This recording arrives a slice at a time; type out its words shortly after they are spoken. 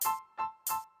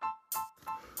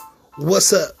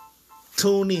What's up?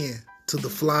 Tune in to the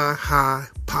Fly High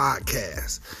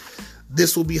Podcast.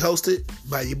 This will be hosted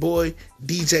by your boy,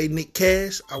 DJ Nick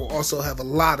Cash. I will also have a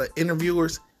lot of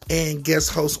interviewers and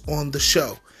guest hosts on the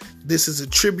show. This is a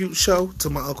tribute show to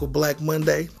my Uncle Black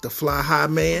Monday, the Fly High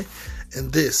Man.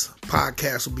 And this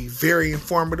podcast will be very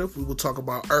informative. We will talk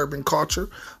about urban culture,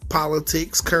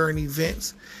 politics, current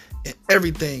events, and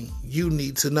everything you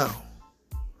need to know.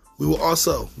 We will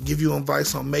also give you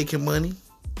advice on making money,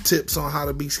 tips on how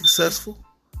to be successful,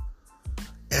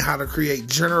 and how to create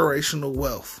generational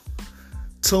wealth.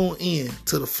 Tune in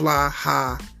to the Fly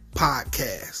High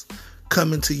Podcast,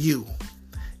 coming to you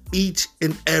each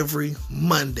and every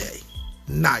Monday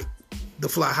night. The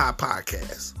Fly High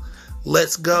Podcast.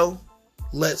 Let's go,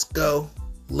 let's go,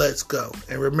 let's go.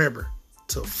 And remember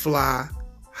to fly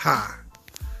high.